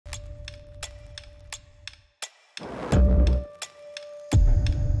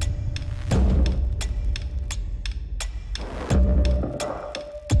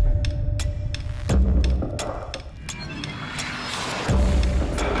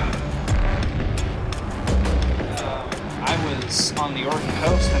on the Oregon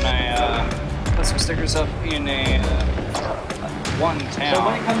coast, and I put some stickers up in one town. So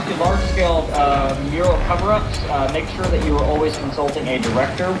when it comes to large-scale mural cover-ups, make sure that you are always consulting a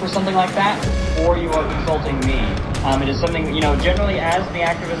director for something like that, or you are consulting me. It is something, generally as the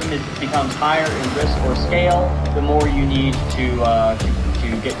activism becomes higher in risk or scale, the more you need to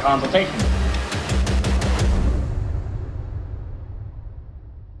get consultation.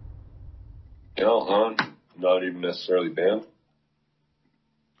 Yeah, not even necessarily banned.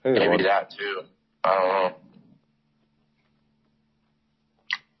 Hey, maybe that too. I don't know.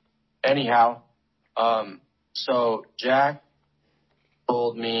 Anyhow, so Jack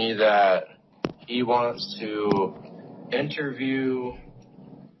told me that he wants to interview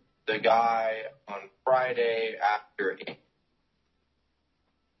the guy on Friday after 8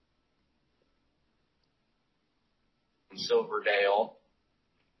 in Silverdale,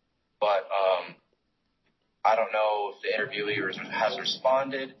 but I don't know if the interviewee has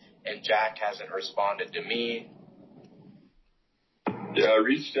responded, and Jack hasn't responded to me. Yeah, I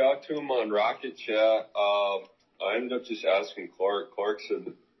reached out to him on Rocket Chat. I ended up just asking Clark. Clark said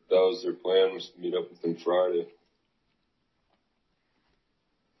that was their plan, was to meet up with him Friday.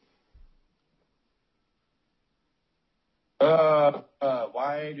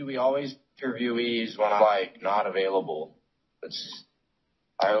 Why do we always interviewees when I'm, not available?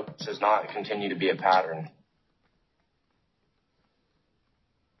 I hope this does not continue to be a pattern.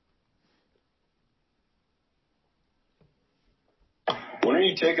 When are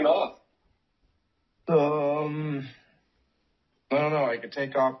you taking off? I don't know. I could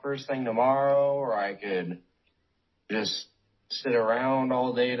take off first thing tomorrow, or I could just sit around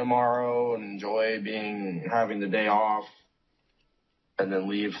all day tomorrow and enjoy having the day off, and then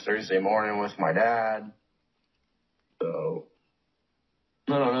leave Thursday morning with my dad. So,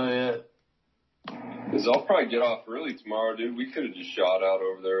 I don't know yet. Because I'll probably get off early tomorrow, dude. We could have just shot out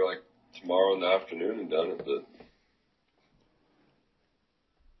over there, tomorrow in the afternoon and done it, but...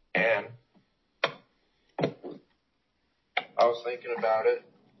 And I was thinking about it.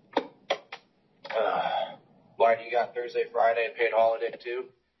 Why do you got Thursday, Friday, paid holiday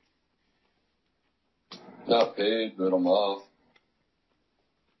too? Not paid, but I'm off.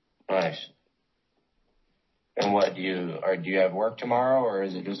 Nice. And what do you have work tomorrow, or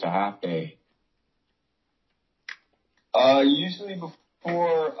is it just a half day? Usually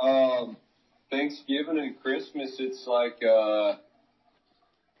before Thanksgiving and Christmas, it's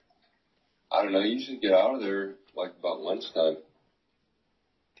I don't know, you usually get out of there about lunchtime.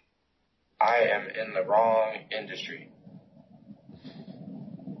 I am in the wrong industry.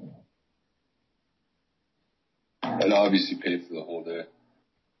 And obviously pay for the whole day.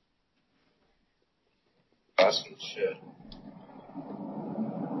 That's some shit.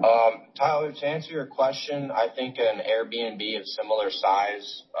 Tyler, to answer your question, I think an Airbnb of similar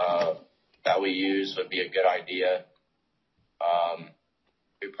size that we use would be a good idea.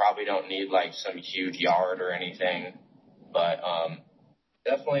 We probably don't need some huge yard or anything, but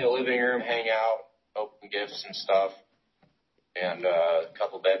definitely a living room, hangout, open gifts and stuff, and a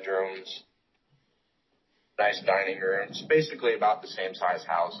couple bedrooms, nice dining room. It's basically about the same size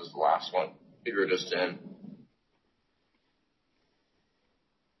house as the last one we were just in.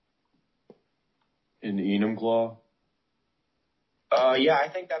 In Enumclaw? Yeah, I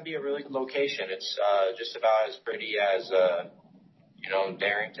think that'd be a really good location. It's just about as pretty as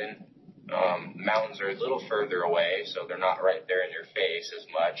Darrington. Mountains are a little further away, so they're not right there in your face as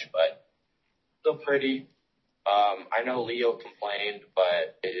much, but still pretty. I know Leo complained,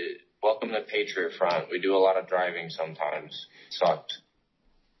 but welcome to Patriot Front. We do a lot of driving sometimes. It sucked.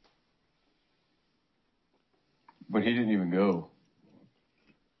 But he didn't even go.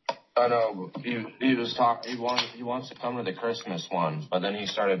 I know. He was talking. He wants to come to the Christmas one, but then he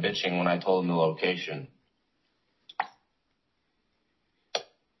started bitching when I told him the location.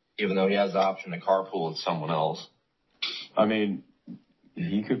 Even though he has the option to carpool with someone else. I mean,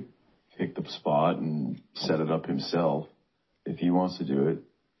 he could pick the spot and set it up himself if he wants to do it.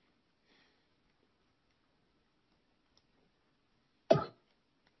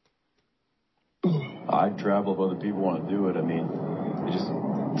 I'd travel if other people want to do it. I mean,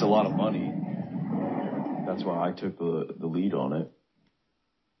 it's a lot of money. That's why I took the lead on it.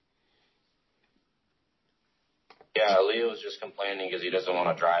 Yeah, Leo was just complaining because he doesn't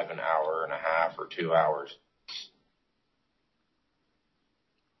want to drive an hour and a half or 2 hours.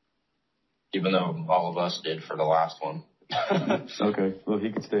 Even though all of us did for the last one. Okay, well,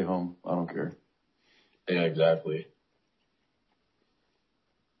 he could stay home. I don't care. Yeah, exactly.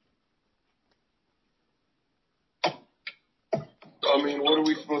 I mean, what are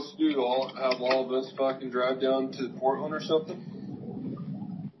we supposed to do? Have all of us fucking drive down to Portland or something?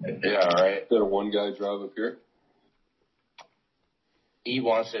 Yeah, right. Did a one guy drive up here? He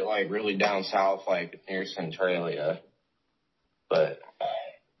wants it like really down south, like near Centralia. But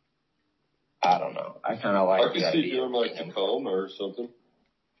I don't know. I kind of like I could see doing like Tacoma or something.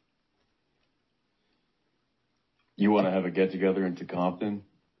 You want to have a get together in Compton?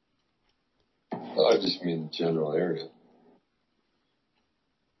 I just mean the general area.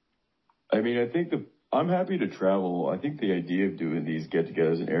 I mean, I think I'm happy to travel. I think the idea of doing these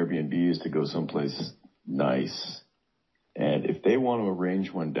get-togethers in Airbnb is to go someplace nice. And if they want to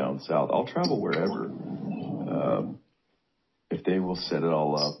arrange one down south, I'll travel wherever. If they will set it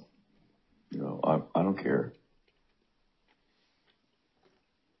all up, I don't care.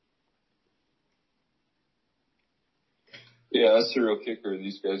 Yeah, that's the real kicker. Are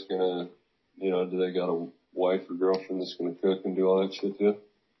these guys gonna, do they got a wife or girlfriend that's gonna cook and do all that shit too?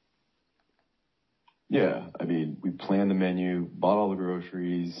 Yeah, I mean, we planned the menu, bought all the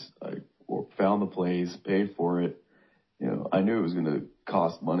groceries, found the place, paid for it. I knew it was going to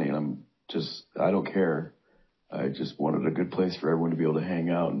cost money, and I don't care. I just wanted a good place for everyone to be able to hang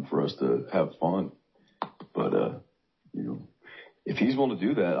out and for us to have fun. But, if he's willing to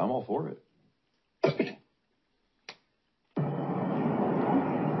do that, I'm all for it.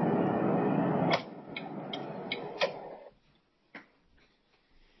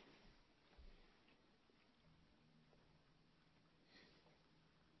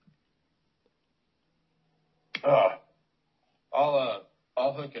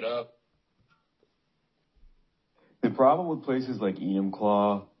 I'll hook it up. The problem with places like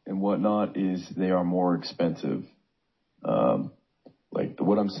Enumclaw and whatnot is they are more expensive.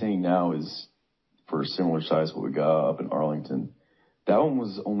 What I'm seeing now is for a similar size what we got up in Arlington. That one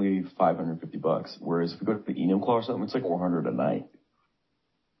was only $550, whereas if we go to the Enumclaw or something, it's like $400 a night.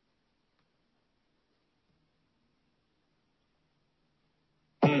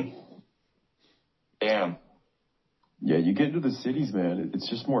 Damn. Yeah, you get into the cities, man. It's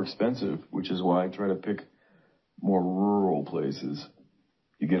just more expensive, which is why I try to pick more rural places.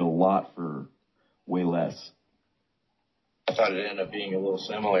 You get a lot for way less. I thought it'd end up being a little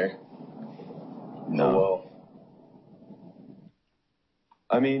similar. No. Oh, well.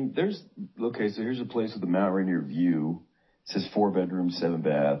 I mean, so here's a place with a Mount Rainier view. It says 4 bedrooms, 7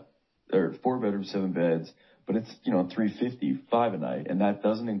 bath, or 4 bedrooms, 7 beds, but it's, $355 a night, and that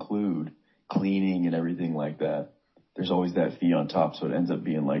doesn't include cleaning and everything like that. There's always that fee on top, so it ends up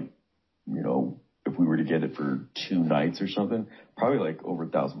being like, if we were to get it for 2 nights or something, probably like over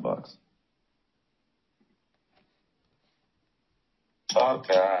 $1,000. Fuck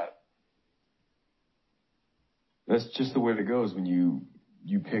that. That's just the way it goes when you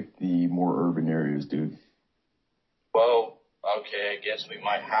pick the more urban areas, dude. Well, okay, I guess we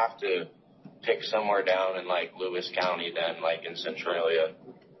might have to pick somewhere down in like Lewis County then, like in Centralia.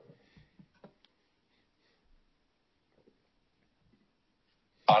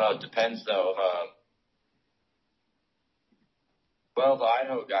 I don't know, it depends though. Well, the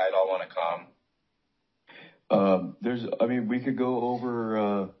Idaho guys all want to come. We could go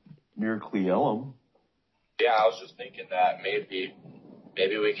over near Cleellum. Yeah, I was just thinking that maybe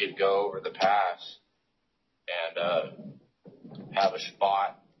we could go over the pass and have a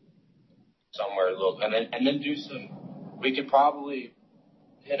spot somewhere and then do some. We could probably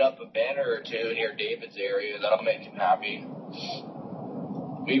hit up a banner or two near David's area. That'll make him happy.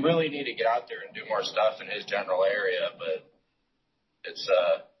 We really need to get out there and do more stuff in his general area, but it's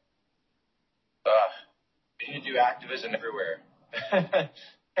we need to do activism everywhere.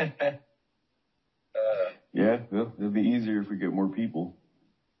 Yeah, well, it'll be easier if we get more people.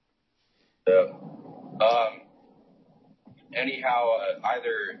 Yeah. Anyhow,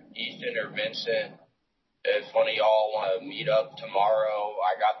 either Ethan or Vincent, if one of y'all want to meet up tomorrow,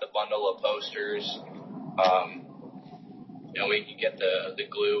 I got the bundle of posters. We can get the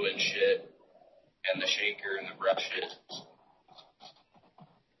glue and shit, and the shaker and the brushes.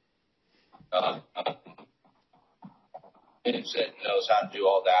 Vincent knows how to do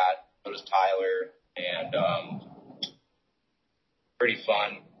all that. So does Tyler, and pretty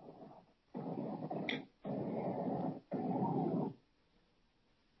fun.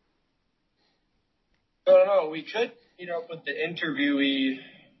 I don't know. We could, put the interviewee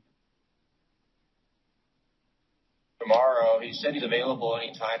tomorrow. He said he's available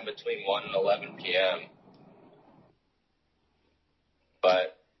anytime between 1 and 11 p.m.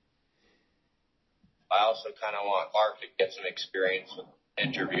 But I also kind of want Clark to get some experience with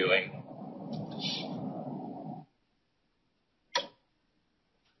interviewing.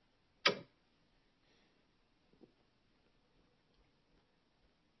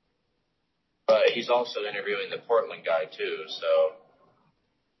 But he's also interviewing the Portland guy, too, so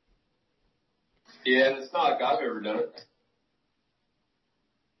Yeah, and it's not like I've ever done it.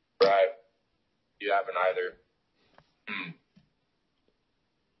 Right. You haven't either.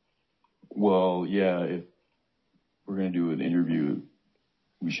 Well, yeah, if we're going to do an interview,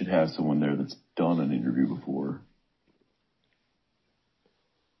 we should have someone there that's done an interview before.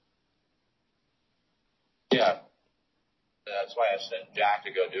 Yeah. That's why I sent Jack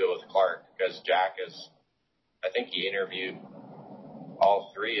to go do it with Clark, because Jack I think he interviewed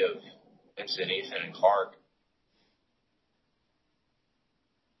all three of Vincent, Ethan, and Clark.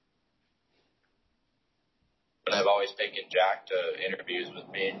 But I've always taken Jack to interviews with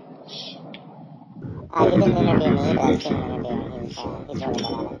me. He didn't interview me, but I've seen him interview. He's really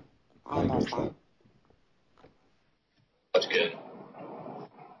good at it. I endorse that. That's good.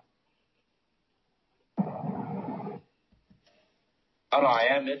 I don't know, I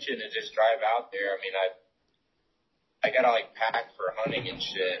am itching to just drive out there. I mean, I gotta like pack for hunting and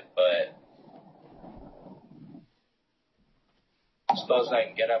shit, but I suppose I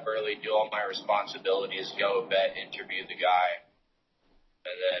can get up early, do all my responsibilities, go vet, interview the guy,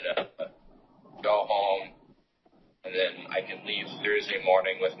 and then go home, and then I can leave Thursday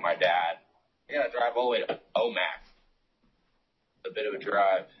morning with my dad. I gotta drive all the way to Omak. A bit of a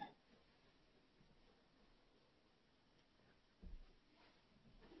drive.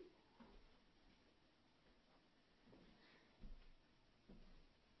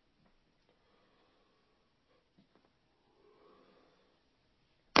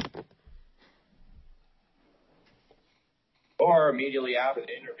 Or immediately after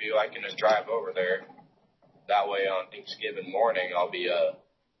the interview, I can just drive over there. That way on Thanksgiving morning, I'll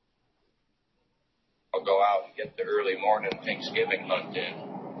go out and get the early morning Thanksgiving hunt in,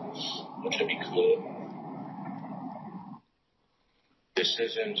 which would be cool.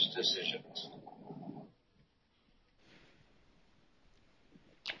 Decisions.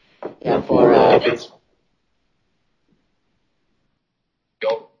 Yeah, for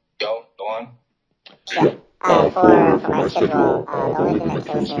Go on. yeah. For my schedule, the only thing that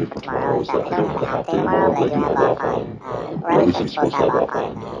kills me for tomorrow is that I don't have a half day tomorrow, but I do have off on, or at least I'm supposed to have off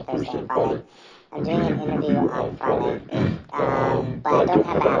on Thursday and Friday. I'm doing an interview on Friday, but I don't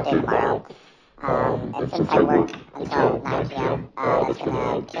have a half day tomorrow. And since I work until 9 p.m., that's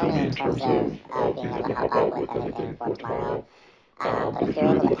going to kill me in terms of being able to help out with anything for tomorrow. But if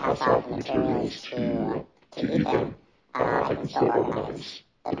you're able to pass off the materials to Ethan, I can still organize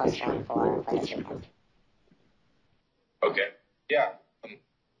the post-run for this weekend. Okay. Yeah.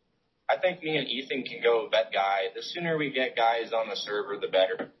 I think me and Ethan can go vet guy. The sooner we get guys on the server, the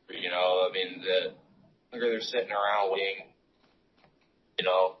better. You know, I mean, the longer they're sitting around waiting, you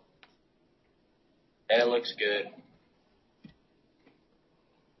know, and it looks good.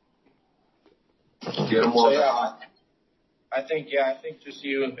 Get them So, all. yeah, I think just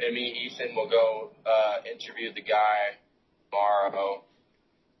you and me, Ethan, will go interview the guy tomorrow.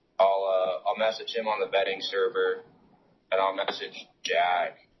 I'll message him on the vetting server, and I'll message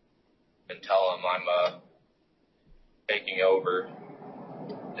Jack and tell him I'm taking over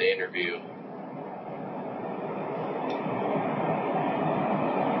the interview.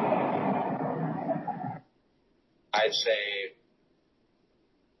 I'd say,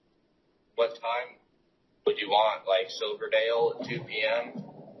 what time would you want? Like Silverdale at 2 p.m.?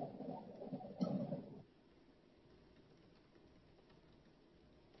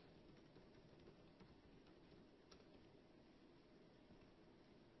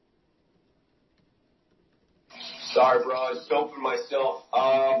 Sorry, bro. I was doping myself.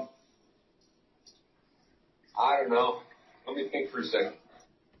 I don't know. Let me think for a second.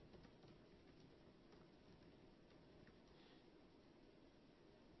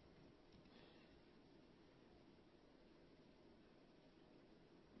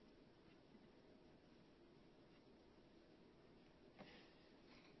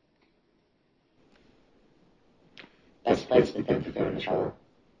 Best place to think for the show.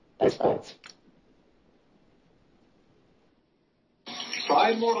 Best spots.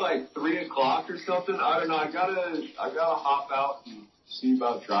 Probably more like 3 o'clock or something. I don't know. I gotta hop out and see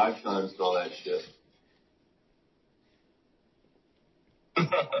about drive times and all that shit.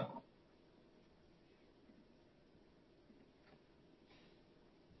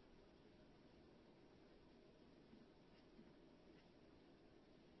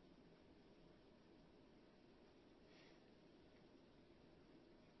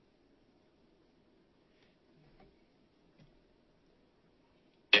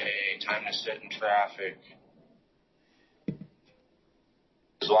 Time to sit in traffic. This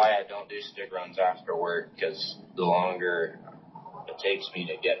is why I don't do stick runs after work, because the longer it takes me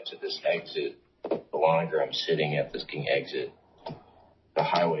to get to this exit, the longer I'm sitting at this exit. I the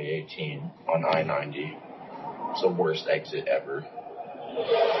Highway 18 on I-90. It's the worst exit ever.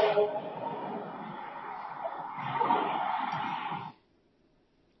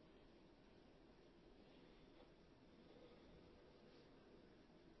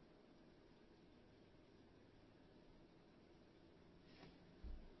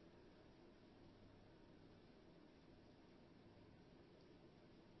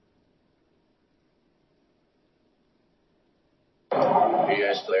 Are you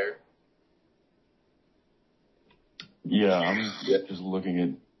guys clear? Yeah, I'm just looking at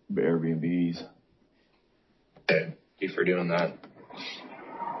Airbnbs. Okay, thank you for doing that.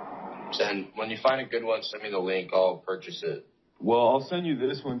 And when you find a good one, send me the link. I'll purchase it. Well, I'll send you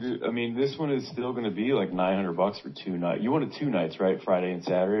this one, dude. I mean, this one is still going to be like $900 for 2 nights. You wanted 2 nights, right? Friday and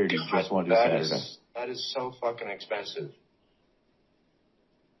Saturday, or do you just want to do Saturday? That is so fucking expensive.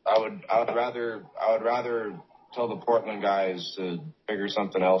 I would rather tell the Portland guys to figure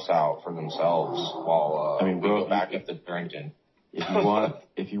something else out for themselves while we go back up to Barrington.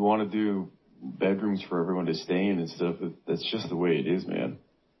 If you want to do bedrooms for everyone to stay in and stuff, that's just the way it is, man.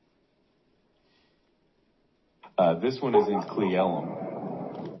 This one is in Cle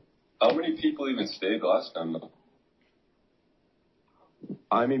Elum. How many people even stayed last time, though?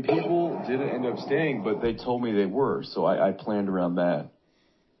 I mean, people didn't end up staying, but they told me they were, so I planned around that.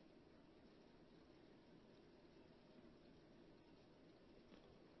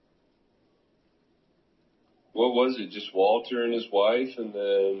 What was it? Just Walter and his wife, and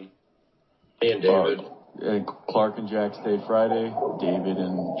then Me and David. And Clark and Jack stayed Friday. David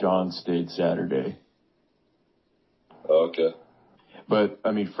and John stayed Saturday. Oh, okay. But,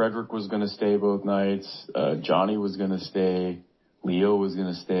 I mean, Frederick was going to stay both nights. Johnny was going to stay. Leo was going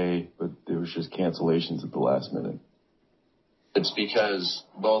to stay. But there was just cancellations at the last minute. It's because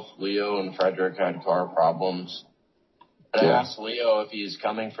both Leo and Frederick had car problems. And I asked Leo if he's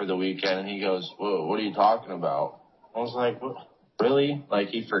coming for the weekend, and he goes, "Whoa, what are you talking about?" I was like, "What? Really?" Like,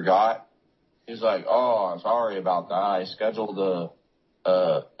 he forgot. He's like, "Oh, I'm sorry about that. I scheduled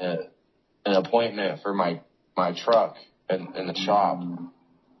an appointment for my truck in the shop."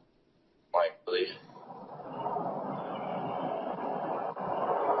 Like, really?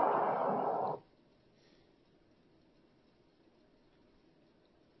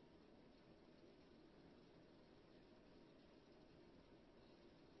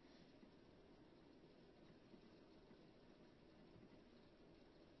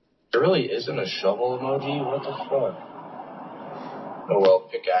 There really isn't a shovel emoji? What the fuck? Oh well,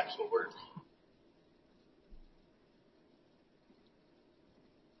 pickaxe will work.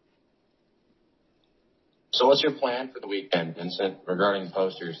 So what's your plan for the weekend, Vincent, regarding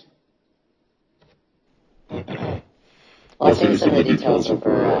posters? Well, I sent you some of the details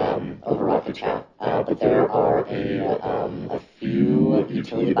over Rocket Chat, but there are a few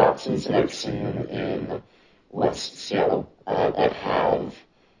utility boxes that I've seen in West Seattle that have,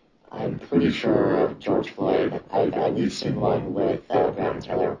 I'm pretty sure, George Floyd. I've at least seen one with Breonna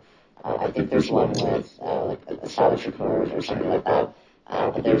Taylor. I think there's one with like a Salvage Record or something like that.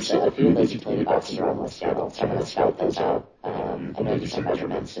 But there's a few of those utility boxes around West Seattle, so I'm going to scout those out. I'm going to do some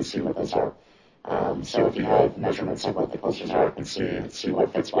measurements to see what those are. So if you have measurements of what the posters are, I can see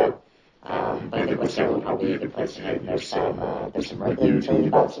what fits what. But I think West Seattle would probably be a good place to hit. There's some regular utility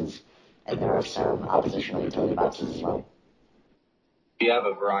boxes, and there are some oppositional utility boxes as well. You have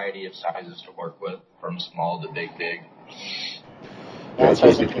a variety of sizes to work with, from small to big. Yeah, that's what I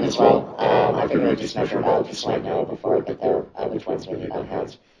was thinking as well. I figured I'd just measure them out just so I know before I get there which ones we need on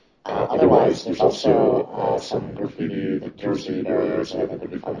hand. Otherwise, there's also some graffiti, the jersey barriers that I think would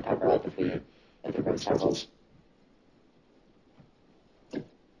be fun to cover up if we bring samples.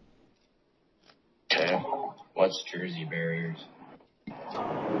 Okay. What's jersey barriers?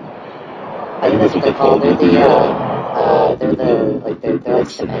 I think that's what they're called. They're like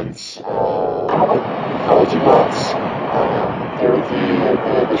cements, collagen blocks. They're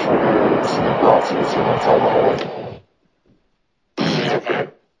the shorter cement blocks you see outside the highway.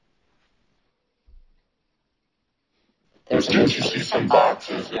 There's some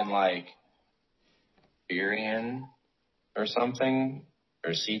boxes In like Burien or something,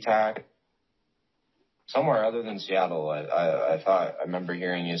 or SeaTac, somewhere other than Seattle. I remember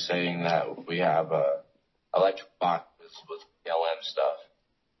hearing you saying that we have electric boxes with LM stuff.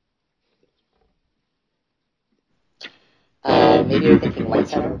 Maybe you're thinking White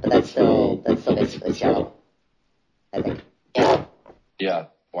Center, but that's still basically Seattle, I think. Yeah,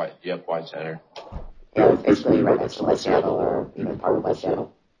 White Center. Yeah, it's basically right next to West Seattle, or even part of West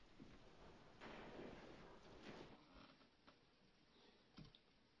Seattle.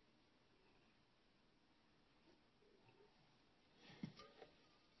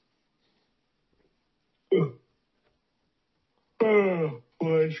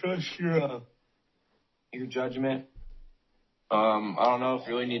 trust your judgment. I don't know if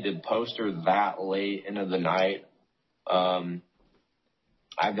you really need to poster that late into the night.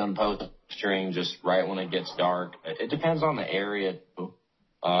 I've done postering just right when it gets dark. It depends on the area, too.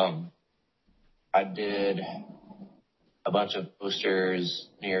 I did a bunch of posters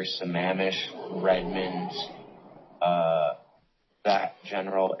near Sammamish, Redmond, that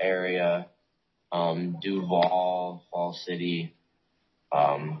general area, Duval, Fall City,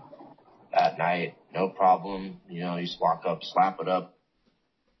 at night, no problem. You know, you just walk up, slap it up.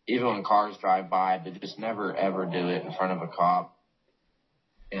 Even when cars drive by, but just never ever do it in front of a cop.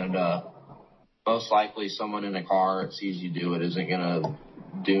 And most likely someone in a car that sees you do it isn't going to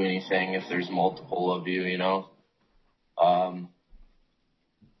do anything if there's multiple of you, you know.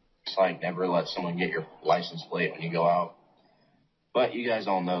 It's like never let someone get your license plate when you go out. But you guys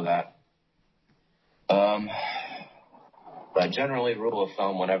all know that. But generally, rule of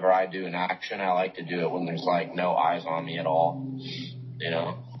thumb, whenever I do an action, I like to do it when there's, like, no eyes on me at all, you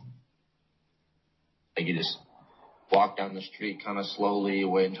know. Like, you just walk down the street kind of slowly,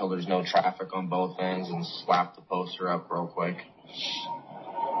 wait until there's no traffic on both ends, and slap the poster up real quick.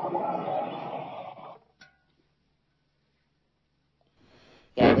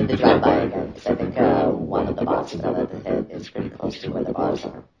 Yeah, I did the drive-by again, because I think one of the boxes of it is pretty close to where the bars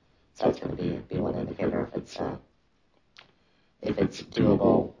are. So that's going to be one indicator if it's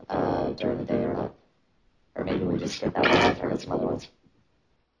doable during the day or not. Or maybe we just skip that one and target some other ones.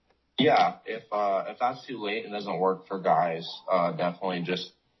 Yeah, if that's too late and doesn't work for guys, definitely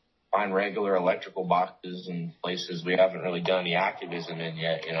just find regular electrical boxes in places we haven't really done any activism in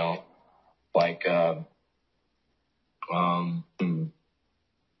yet, you know. Like,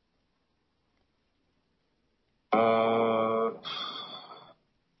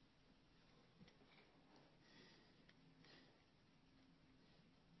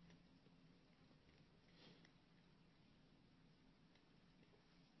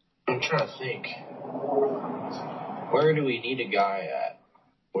 I'm trying to think. Where do we need a guy at?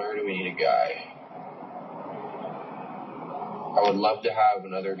 Where do we need a guy? I would love to have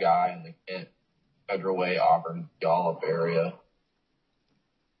another guy in the Kent, Federal Way, Auburn, Gallup area.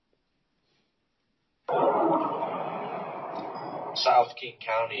 South King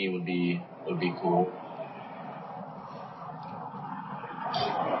County would be cool.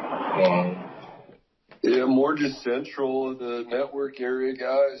 Yeah, more just central of the network area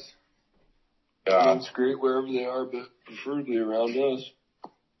guys. It's great wherever they are, but preferably around us.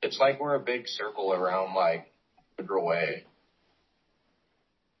 It's like we're a big circle around, like, Federal Way.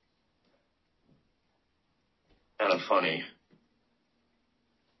 Kind of funny.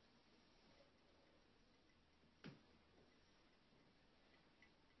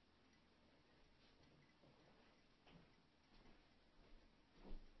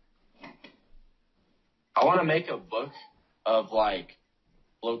 I want to make a book of, like,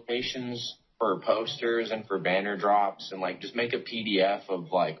 locations for posters and for banner drops, and, like, just make a PDF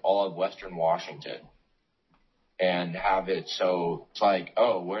of, like, all of Western Washington and have it so it's like,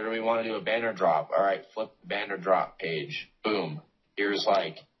 oh, where do we want to do a banner drop? All right, flip the banner drop page. Boom. Here's,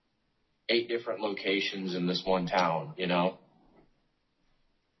 like, 8 different locations in this one town, you know?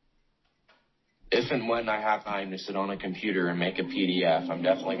 If and when I have time to sit on a computer and make a PDF, I'm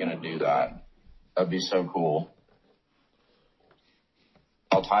definitely going to do that. That'd be so cool.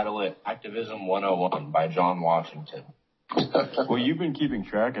 I'll title it Activism 101 by John Washington. Well, you've been keeping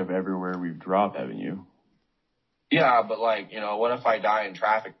track of everywhere we've dropped, haven't you? Yeah, but, like, you know, what if I die in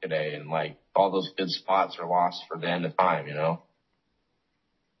traffic today and, like, all those good spots are lost for the end of time, you know?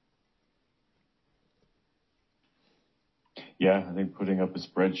 Yeah, I think putting up a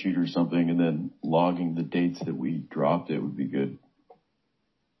spreadsheet or something and then logging the dates that we dropped it would be good.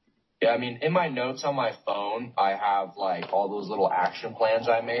 Yeah, I mean, in my notes on my phone, I have, like, all those little action plans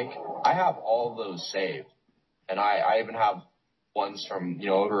I make. I have all of those saved. And I even have ones from, you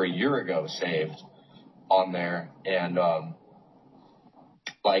know, over a year ago saved on there. And,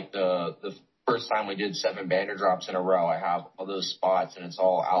 like, the first time we did 7 banner drops in a row, I have all those spots, and it's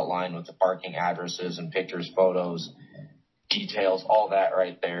all outlined with the parking addresses and pictures, photos, details, all that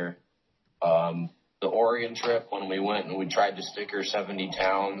right there. The Oregon trip, when we went and we tried to sticker 70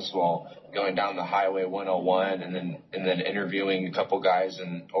 towns while going down the Highway 101 and then interviewing a couple guys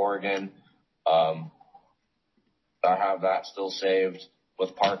in Oregon. I have that still saved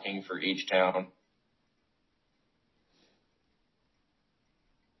with parking for each town.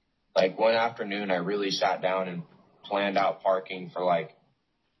 Like, one afternoon, I really sat down and planned out parking for, like,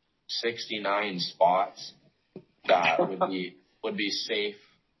 69 spots that would be safe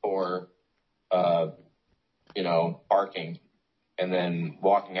for, you know, parking. and then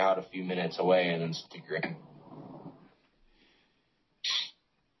walking out a few minutes away and then stickering.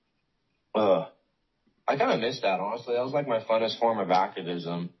 I kind of missed that, honestly. That was like my funnest form of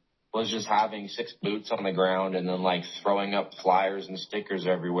activism, was just having 6 boots on the ground and then like throwing up flyers and stickers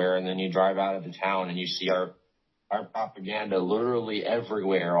everywhere. And then you drive out of the town and you see our propaganda literally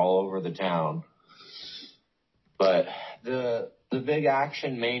everywhere, all over the town. But the big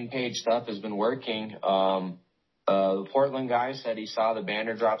action main page stuff has been working. The Portland guy said he saw the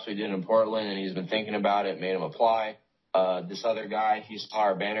banner drops we did in Portland and he's been thinking about it, made him apply. This other guy, he saw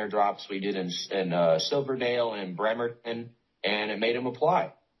our banner drops we did in Silverdale and Bremerton, and it made him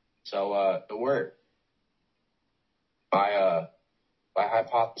apply. So it worked. My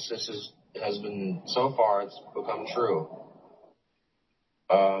hypothesis has been, so far, it's become true.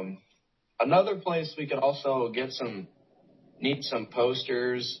 Another place we could also need some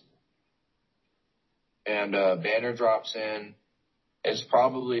posters and banner drops in is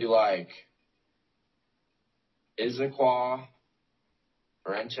probably like Issaquah,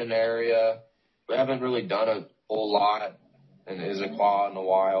 Renton area. We haven't really done a whole lot in Issaquah in a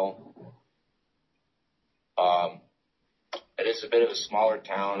while. It is a bit of a smaller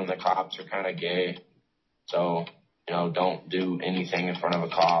town and the cops are kind of gay. So, don't do anything in front of a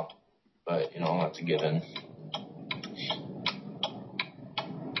cop. But, that's a given.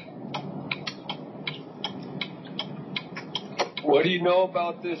 What do you know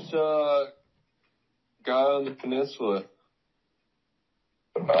about this guy on the peninsula?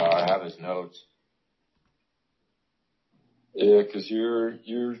 I have his notes. Yeah, because you're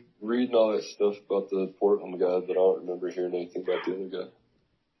reading all that stuff about the Portland guy, but I don't remember hearing anything about the other guy.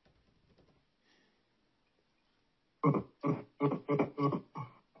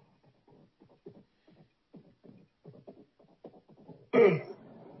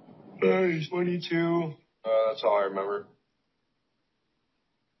 He's 22. That's all I remember.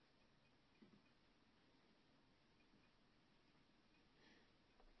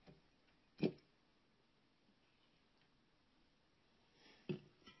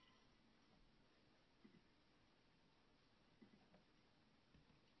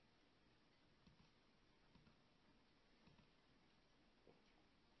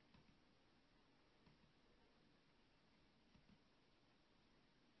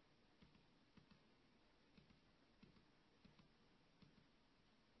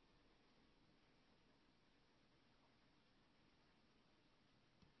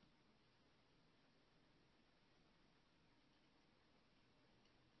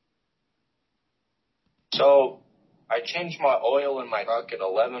 So, I changed my oil in my truck at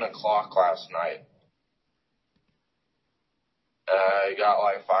 11 o'clock last night. I got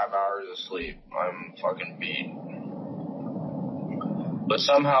like 5 hours of sleep. I'm fucking beat. But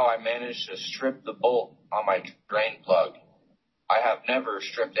somehow I managed to strip the bolt on my drain plug. I have never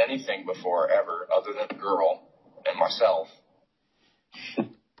stripped anything before, ever, other than a girl and myself.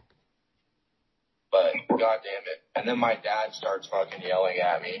 But, goddamn it. And then my dad starts fucking yelling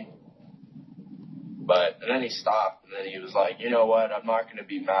at me. And then he stopped, and then he was like, you know what, I'm not going to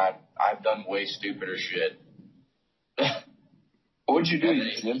be mad. I've done way stupider shit. What'd you do? You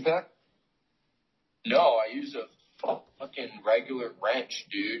used an impact? No, I used a fucking regular wrench,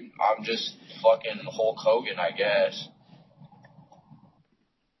 dude. I'm just fucking Hulk Hogan, I guess.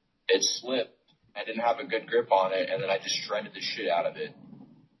 It slipped. I didn't have a good grip on it, and then I just shredded the shit out of it.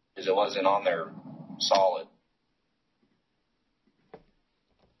 Because it wasn't on there solid.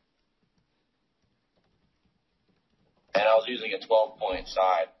 And I was using a 12-point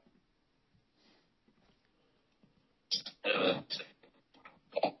side.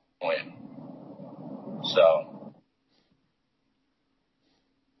 So.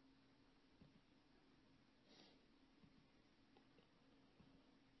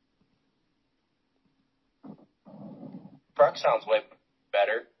 Truck sounds way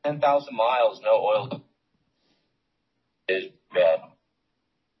better. 10,000 miles, no oil is bad.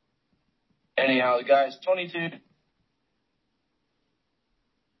 Anyhow, the guy's 22.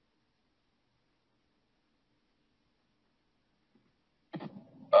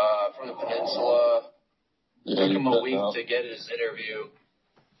 From the peninsula. Yeah, Took him a week to get his interview.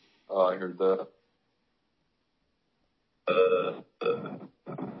 Oh, I heard that.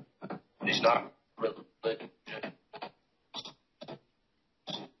 He's not religious.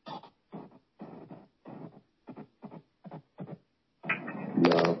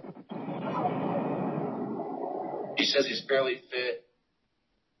 No. He says he's fairly fit.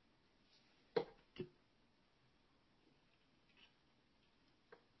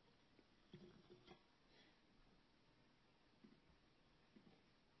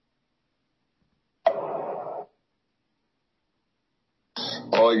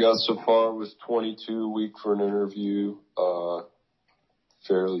 All I got so far was 22, week for an interview,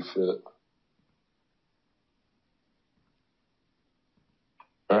 fairly fit.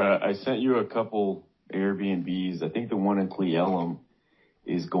 I sent you a couple Airbnbs. I think the one in Cle Elum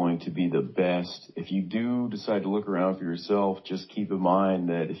is going to be the best. If you do decide to look around for yourself, just keep in mind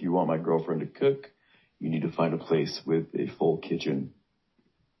that if you want my girlfriend to cook, you need to find a place with a full kitchen.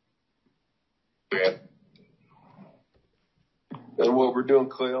 Yeah. And what we're doing,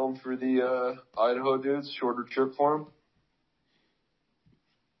 Cle Elum, for the Idaho dudes, shorter trip for them?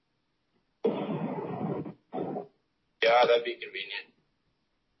 Yeah, that'd be convenient.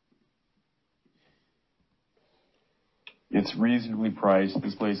 It's reasonably priced.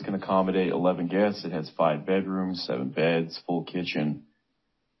 This place can accommodate 11 guests. It has 5 bedrooms, 7 beds, full kitchen.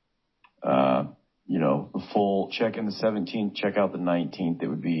 The full check in the 17th, check out the 19th. It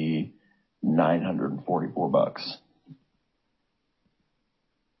would be $944.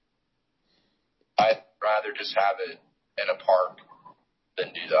 I'd rather just have it in a park than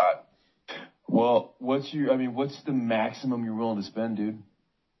do that. Well, what's the maximum you're willing to spend, dude?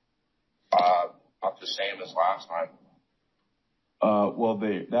 Not the same as last time.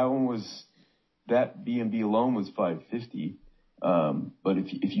 That B&B alone was $550. But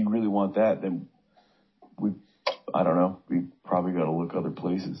if you really want that, then we probably got to look other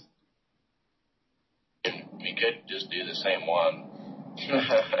places. We could just do the same one.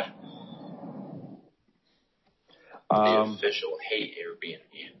 The official hate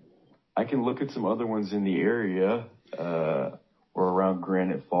Airbnb. I can look at some other ones in the area, or around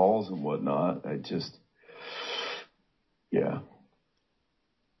Granite Falls and whatnot. Or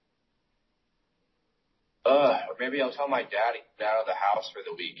maybe I'll tell my dad to get out of the house for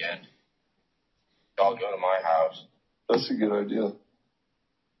the weekend. I'll go to my house. That's a good idea.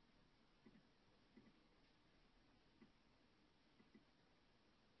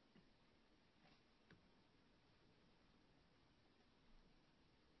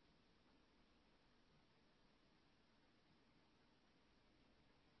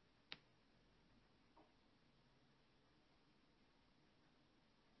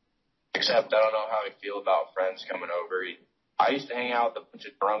 Except I don't know how I feel about friends coming over. I used to hang out with a bunch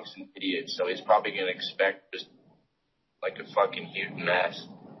of drunks and idiots, so he's probably going to expect just like a fucking huge mess.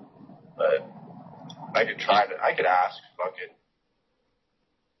 But I could ask. Fuck it.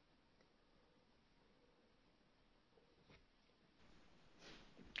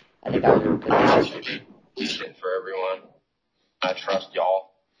 I think our group is Should be decent for everyone. I trust y'all.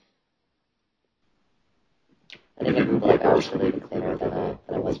 I think a group like ours will be cleaner than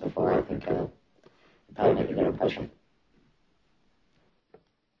it was before. I think it'll probably make a good impression.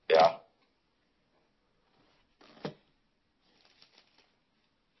 Yeah.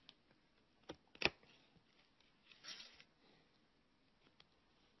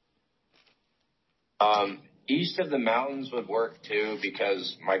 East of the mountains would work too,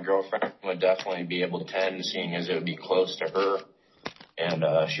 because my girlfriend would definitely be able to attend, seeing as it would be close to her, and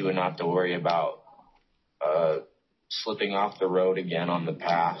she would not have to worry about slipping off the road again on the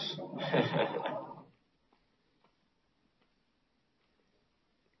pass.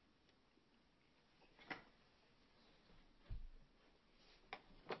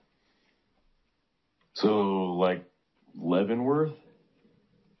 So, like, Leavenworth?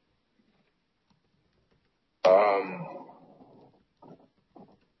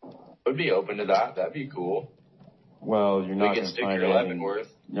 Would be open to that. That'd be cool. Well, you're not going to find Leavenworth.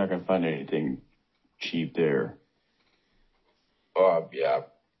 You're not going to find anything cheap there. Yeah,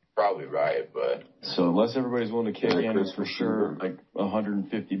 probably right, but So unless everybody's willing to kick in, it's for Christmas sure season.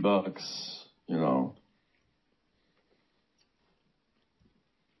 like $150, you know.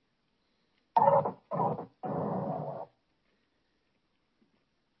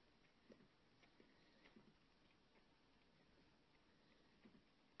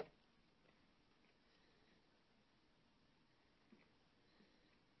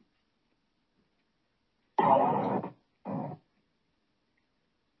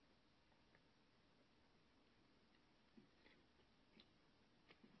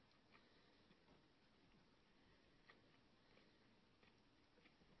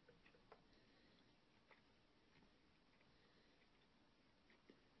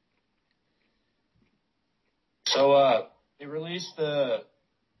 so they released the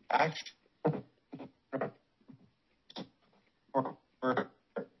action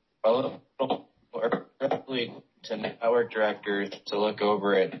to network directors to look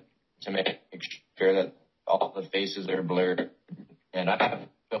over it to make sure that all the faces are blurred. And I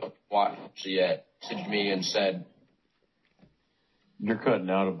haven't watched it yet. Messaged me and said, You're cutting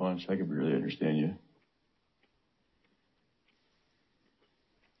out a bunch. I could barely understand you.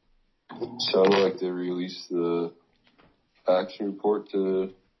 Sounded like they released the action report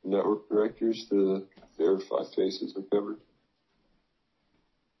to network directors to verify faces are covered.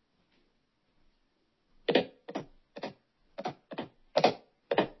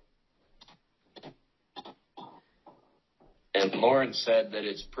 And Lauren said that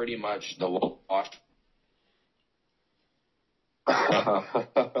it's pretty much the wash.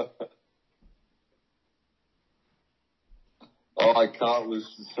 All I caught was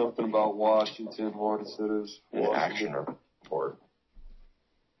something about Washington. Lauren said it was An Washington. action report.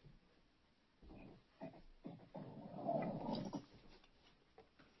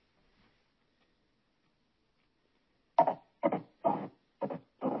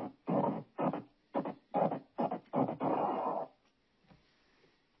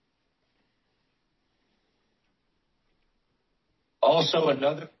 Also,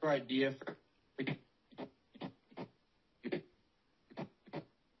 another idea for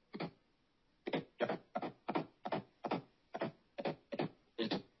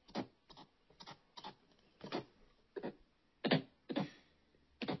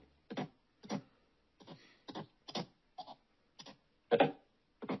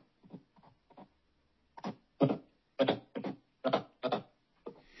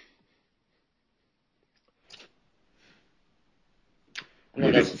I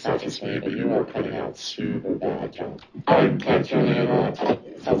mean, I guess it's not just me, but you are putting out super bad junk. I can't do any of that.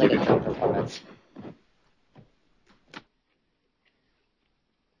 It sounds like a junk performance.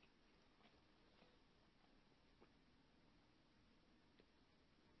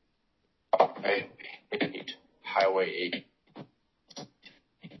 I hate Highway 8.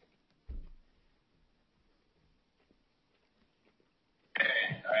 I'm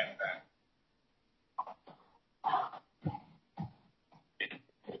back.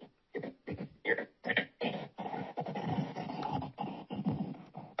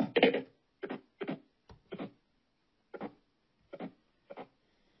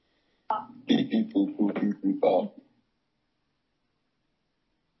 Beep, beep, boop, boop, beep, beep, bop.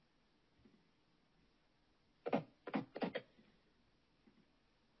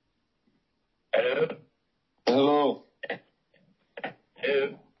 Hello? Hello.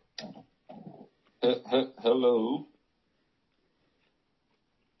 Hello? Hello.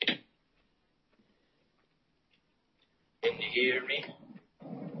 Can you hear me?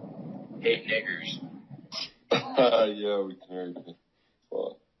 Hey, niggers. Yeah, we can hear you.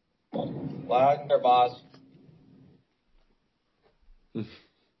 Fuck. Loud and clear, boss.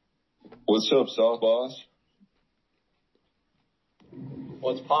 What's up, soft boss?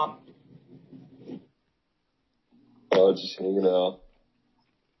 What's pop? Oh, just hanging out.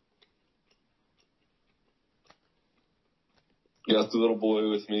 Got the little boy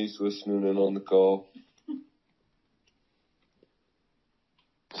with me. He's listening in on the call.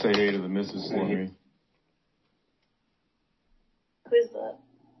 Say hey to the missus for me. Who is that?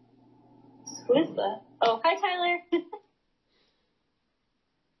 Who is that? Oh, hi, Tyler.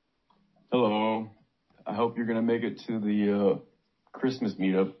 Hello. I hope you're going to make it to the Christmas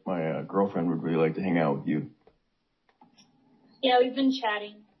meetup. My girlfriend would really like to hang out with you. Yeah, we've been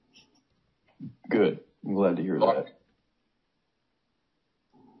chatting. Good. I'm glad to hear that.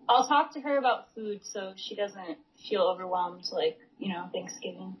 I'll talk to her about food so she doesn't feel overwhelmed, like,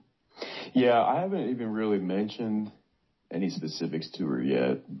 Thanksgiving. Yeah, I haven't even really mentioned any specifics to her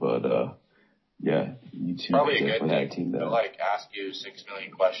yet, but yeah, you two Probably a good definitely thing. tag team that. They'll, ask you 6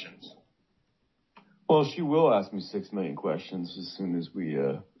 million questions. Well, she will ask me 6 million questions as soon as we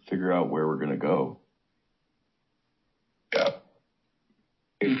figure out where we're going to go. Yeah.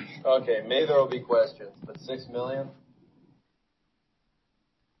 Okay, maybe there will be questions, but 6 million?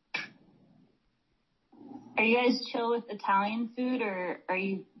 Are you guys chill with Italian food, or are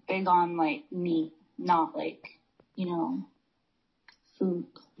you big on, meat, not, food,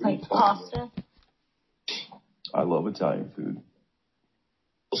 like pasta? I love Italian food.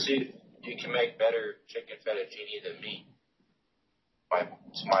 We'll see if you can make better chicken fettuccine than me.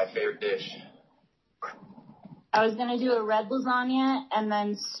 It's my favorite dish. I was going to do a red lasagna and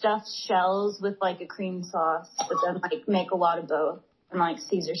then stuffed shells with, a cream sauce, but then, make a lot of both. And,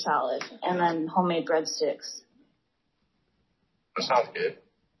 Caesar salad, and then homemade breadsticks. That sounds good.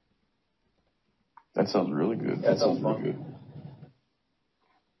 That sounds really good. That sounds really fun. good.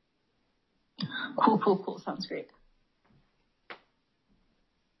 Cool. Sounds great. I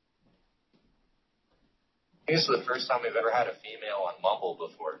think this is the first time we've ever had a female on Mumble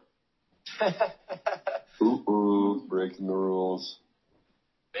before. Ooh, breaking the rules.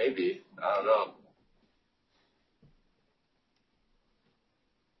 Maybe. I don't know.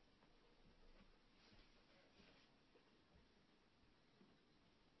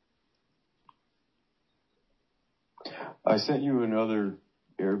 I sent you another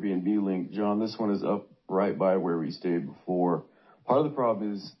Airbnb link, John. This one is up right by where we stayed before. Part of the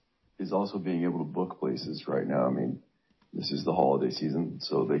problem is also being able to book places right now. I mean, this is the holiday season,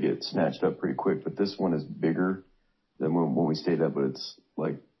 so they get snatched up pretty quick. But this one is bigger than when we stayed at, but it's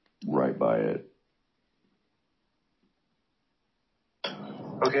like right by it.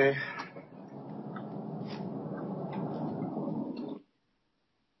 Okay.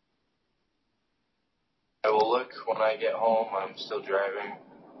 I will look when I get home. I'm still driving.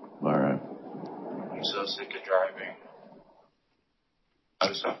 All right. I'm so sick of driving.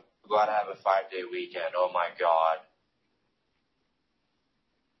 I'm so glad I have a 5-day weekend. Oh my God.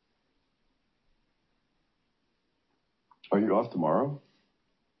 Are you off tomorrow?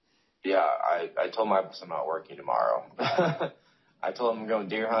 Yeah, I told my boss I'm not working tomorrow. I told him I'm going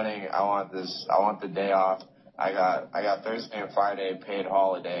deer hunting. I want the day off. I got Thursday and Friday paid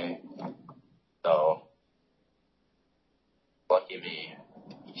holiday. So lucky me.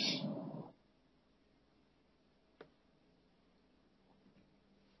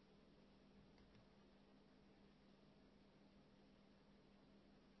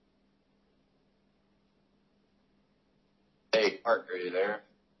 Hey, Park, are you there?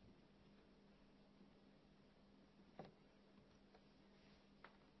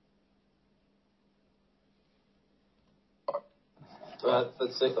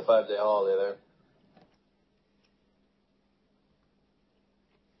 Let's take the 5-day holiday there.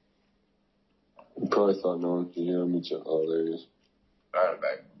 You probably thought no one could hear me. Oh, there he is. All right, I'm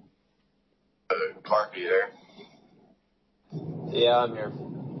back. Clark, are you there? Yeah, I'm here.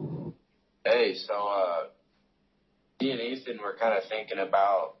 Hey, so me and Ethan were kind of thinking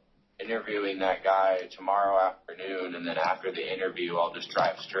about interviewing that guy tomorrow afternoon, and then after the interview, I'll just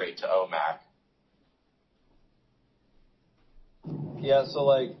drive straight to OMAC. Yeah, so,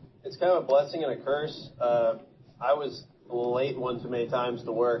 like, it's kind of a blessing and a curse. I was late one too many times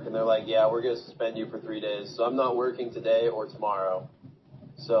to work, and they're like, yeah, we're going to suspend you for 3 days. So I'm not working today or tomorrow.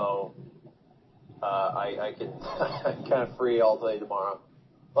 So I can I'm kind of free all day tomorrow.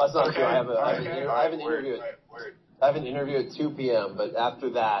 Well, that's not true. I have an interview at 2 p.m., but after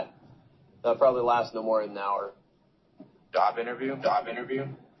that, that'll probably last no more than an hour. Job interview?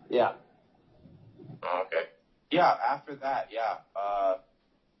 Yeah. Oh, okay. Yeah, after that, yeah.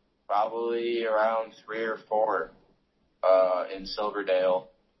 Probably around 3 or 4 in Silverdale.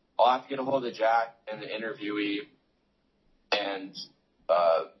 I'll have to get a hold of Jack and the interviewee and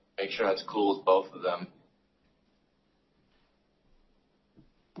make sure that's cool with both of them.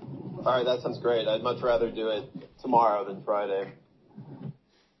 All right, that sounds great. I'd much rather do it tomorrow than Friday.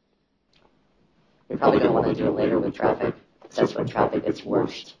 You're probably going to want to do it later with traffic, because that's when traffic gets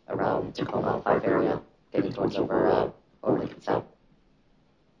worst around Tacoma 5 area, getting towards over Lincoln South.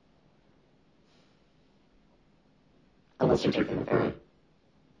 Unless you're taking the ferry.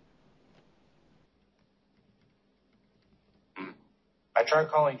 I tried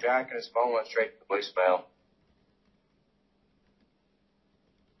calling Jack and his phone went straight to voicemail.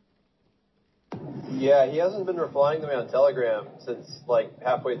 Yeah, he hasn't been replying to me on Telegram since, like,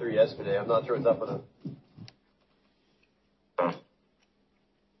 halfway through yesterday. I'm not sure what's up with him.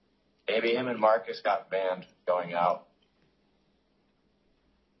 Maybe him and Marcus got banned going out.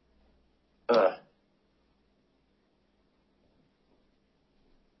 All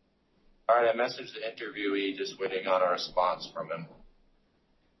right, I messaged the interviewee, just waiting on a response from him.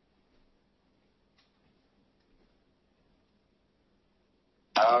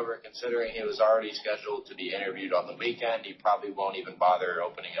 However, considering he was already scheduled to be interviewed on the weekend, he probably won't even bother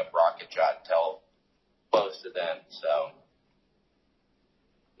opening up Rocket Chat until close to then, so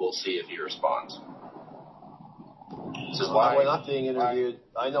we'll see if he responds. This is why We're not being interviewed.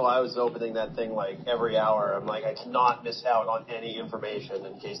 I know I was opening that thing like every hour. I'm like, I cannot miss out on any information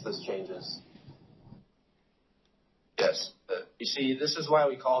in case this changes. Yes. You see, this is why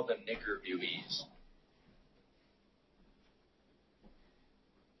we call them niggerviewees.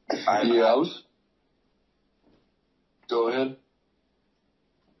 Go ahead.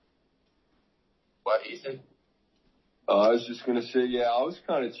 What, Ethan? I was just going to say, yeah, I was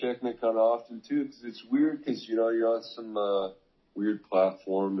kind of checking it kind of often, too, because it's weird because, you know, you're on some weird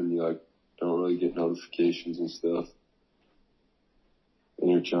platform and you, like, don't really get notifications and stuff.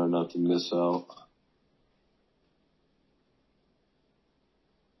 And you're trying not to miss out.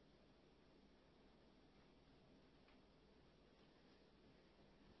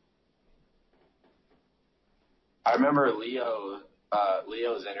 I remember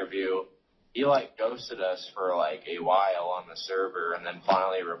Leo's interview. He, like, ghosted us for, like, a while on the server and then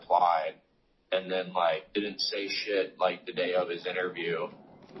finally replied and then, like, didn't say shit, like, the day of his interview.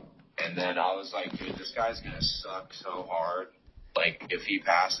 And then I was like, dude, this guy's going to suck so hard. Like, if he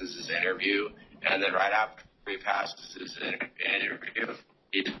passes his interview, and then right after he passes his interview,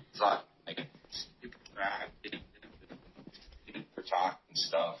 he's like super distracted for talking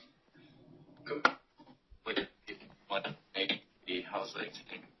stuff. I was like,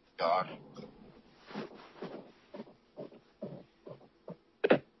 thank God.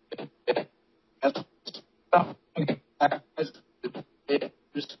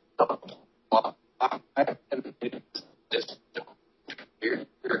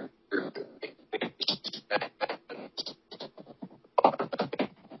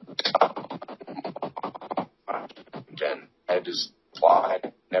 Then I just fly,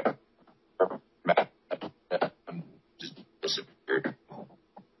 never met, just disappeared.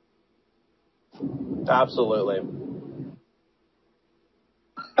 Absolutely.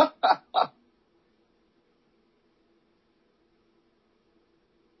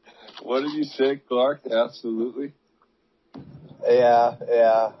 What did you say, Clark? Absolutely. Yeah.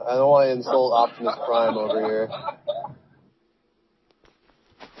 I don't want to insult Optimus Prime over here.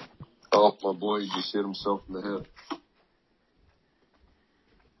 Oh, my boy just hit himself in the head.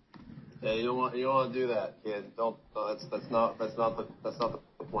 Yeah, you don't want to do that, kid. Don't. No, that's not the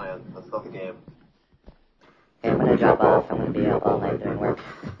plan. That's not the game. Okay, I'm gonna drop off. I'm gonna be up all night doing work.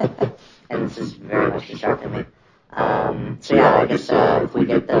 And this is very much distracting me. So yeah, I guess if we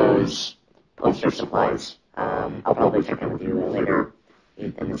get those poster supplies, I'll probably check in with you later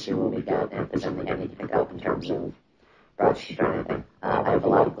and see what we got and if there's anything I need to pick up in terms of broadsheet or anything. I have a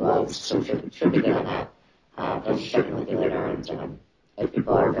lot of gloves, so should be good on that. I'll just check in with you later and if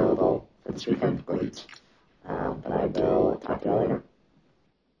people are available for this weekend, great. But I will talk to you all later.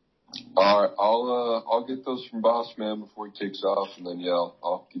 All right, I'll get those from Boss Man before he takes off, and then yeah,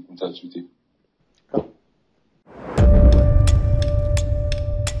 I'll keep in touch with you.